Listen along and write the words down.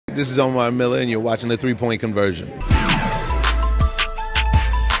This is Omar Miller, and you're watching the Three-Point Conversion.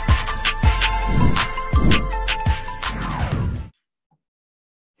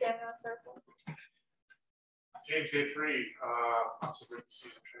 James, day three, it's a great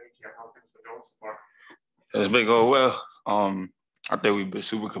season training camp. How things been going so far? It's been going well. I think we've been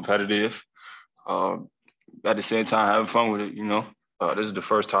super competitive. At the same time, having fun with it. This is the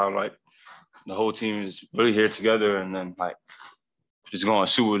first time like the whole team is really here together, and then like just going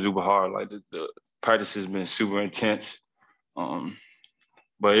super hard. Like the practice has been super intense.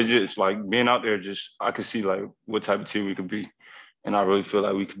 But it's just like being out there. Just I could see like what type of team we could be, and I really feel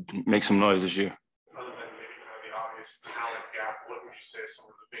like we could make some noise this year. Other than maybe kind of the obvious talent gap, what would you say are some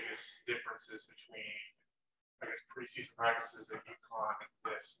of the biggest differences between, I guess, preseason practices at UConn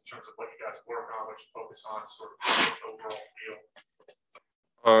and this, in terms of what you guys work on, what you focus on, sort of the overall feel?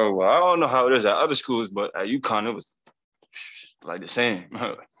 Well, I don't know how it is at other schools, but at UConn it was like the same.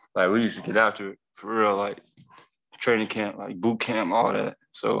 Like we used to get after it for real, like training camp, like boot camp, all that.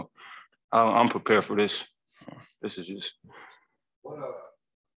 So I'm prepared for this. This is just. What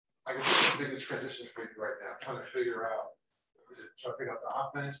I guess what's the biggest transition for you right now? Trying to figure out, is it trying to figure out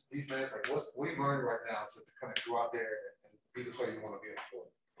the offense, defense? Like what are you learning right now to kind of go out there and be the player you want to be for?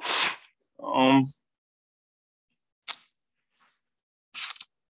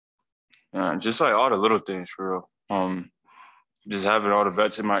 Just like all the little things for real. Just having all the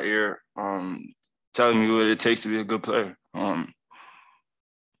vets in my ear, telling me what it takes to be a good player.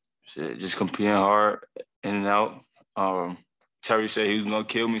 Just competing hard in and out. Terry said he was gonna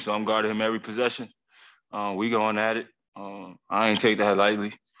kill me, so I'm guarding him every possession. We going at it. I ain't take that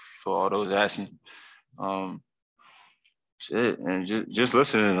lightly for all those asking. Shit, and just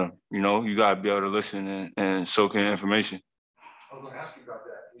listening to them. You gotta be able to listen and soak in information. I was gonna ask you about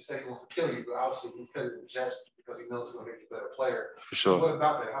that. He said he wants to kill you, but obviously he said it just because he knows he's gonna make you a better player. For sure. What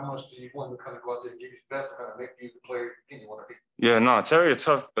about that? How much do you want to kind of go out there and give his best to kind of make you the player you want to be? Yeah, no, Terry a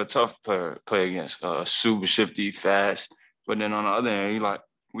tough player to play against. Super shifty, fast. But then on the other hand,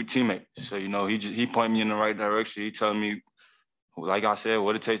 we teammates. So he point me in the right direction. He telling me, like I said,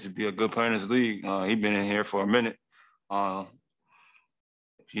 what it takes to be a good player in this league. He been in here for a minute.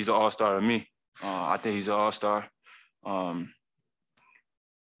 He's an all-star to me. I think he's an all-star.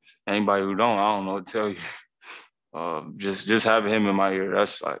 Anybody who don't, I don't know what to tell you. Just having him in my ear,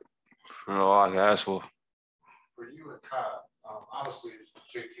 that's like all I can ask for. For you and Kyle, obviously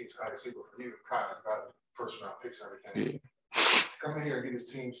JT's got his but for you and Kyle, you got first round picks and everything. Yeah. Come in here and give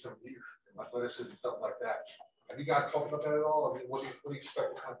his team some youth and athleticism, stuff like that. Have you guys talked about that at all? I mean, what do you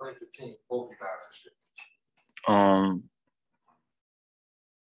expect to kind of bring to the team, both of you guys this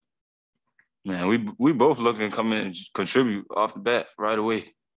year? Man, we both looking to come in and contribute off the bat right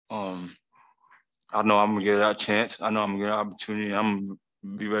away. I know I'm gonna get that chance. I know I'm gonna get an opportunity. I'm gonna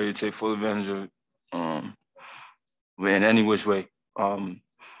be ready to take full advantage of it. In any which way, on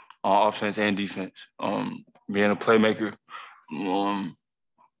offense and defense. Being a playmaker,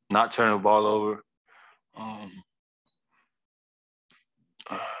 not turning the ball over.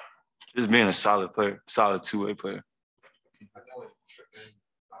 Just being a solid player, solid two-way player. I know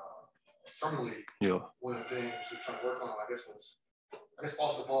certainly one of the things you're trying to work on, I guess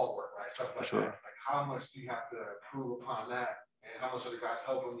off the ball work, right? Stuff like that. Like how much do you have to improve upon that, and how much are the guys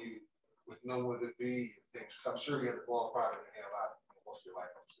helping you with knowing where to be and things? Because I'm sure you had the ball probably in your hand a lot most of your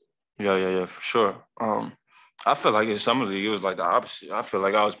life. Yeah, for sure. I feel like in some of the it was like the opposite. I feel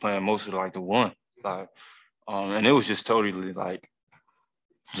like I was playing most of like the one, like, and it was just totally like,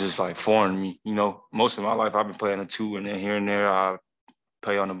 just like foreign to me. Most of my life I've been playing a two, and then here and there I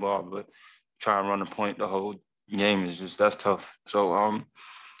play on the ball, but try and run the point the whole game that's tough. So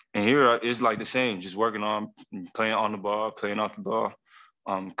and here it's like the same, just working on playing on the ball, playing off the ball,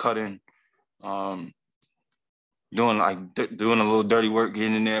 cutting, doing a little dirty work,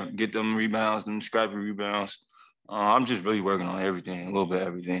 getting in there, get them rebounds, them scrappy rebounds. I'm just really working on everything, a little bit of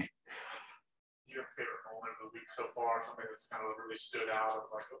everything. Your favorite moment of the week so far, something that's kind of really stood out of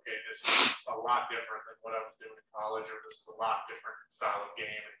like, okay, this is a lot different than what I was doing in college, or this is a lot different style of game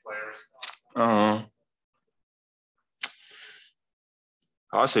and players?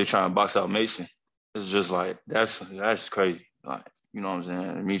 I'll say trying to box out Mason. It's just like, that's crazy. Like, you know what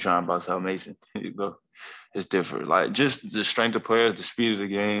I'm saying? Me trying to box out Mason, it's different. Like, just the strength of players, the speed of the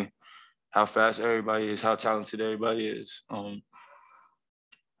game, how fast everybody is, how talented everybody is.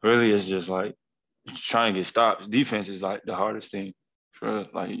 Really, it's just like trying to get stops. Defense is like the hardest thing.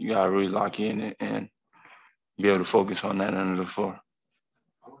 Like, you gotta really lock in and be able to focus on that end of the floor.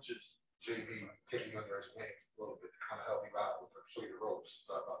 How much is JB taking under his wing a little bit to kind of help you out with show you the ropes and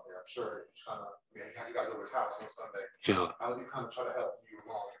stuff out there? I'm sure he's kind of, you guys over his house on Sunday. Yeah. How does he kind of try to help you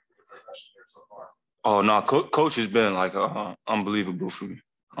along Oh no, coach has been like unbelievable for me.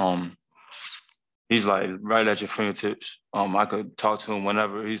 He's like right at your fingertips. I could talk to him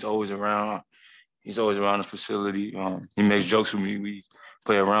whenever. He's always around. He's always around the facility. He makes jokes with me. We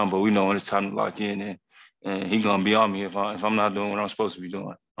play around, but we know when it's time to lock in, and he gonna be on me if I'm not doing what I'm supposed to be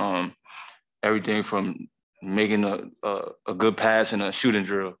doing. Everything from making a good pass and a shooting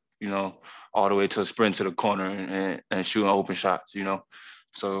drill, all the way to a sprint to the corner and shooting open shots,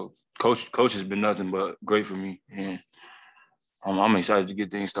 So coach has been nothing but great for me, and I'm excited to get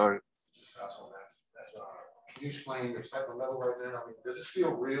things started. That's all that. Can you explain your type of level right now? I mean, does this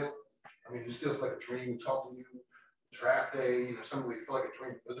feel real? I mean, does it still feel like a dream? We talk to you, draft day, something we feel like a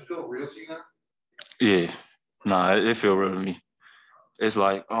dream. Does it feel real to you now? Yeah, nah, it feel real to me. It's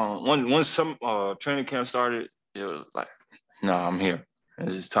like once some training camp started, it was like, nah, I'm here.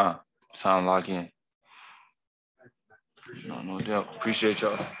 It's just time. It's time to lock in. No doubt. Appreciate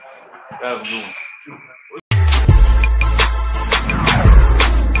y'all. Have a good one.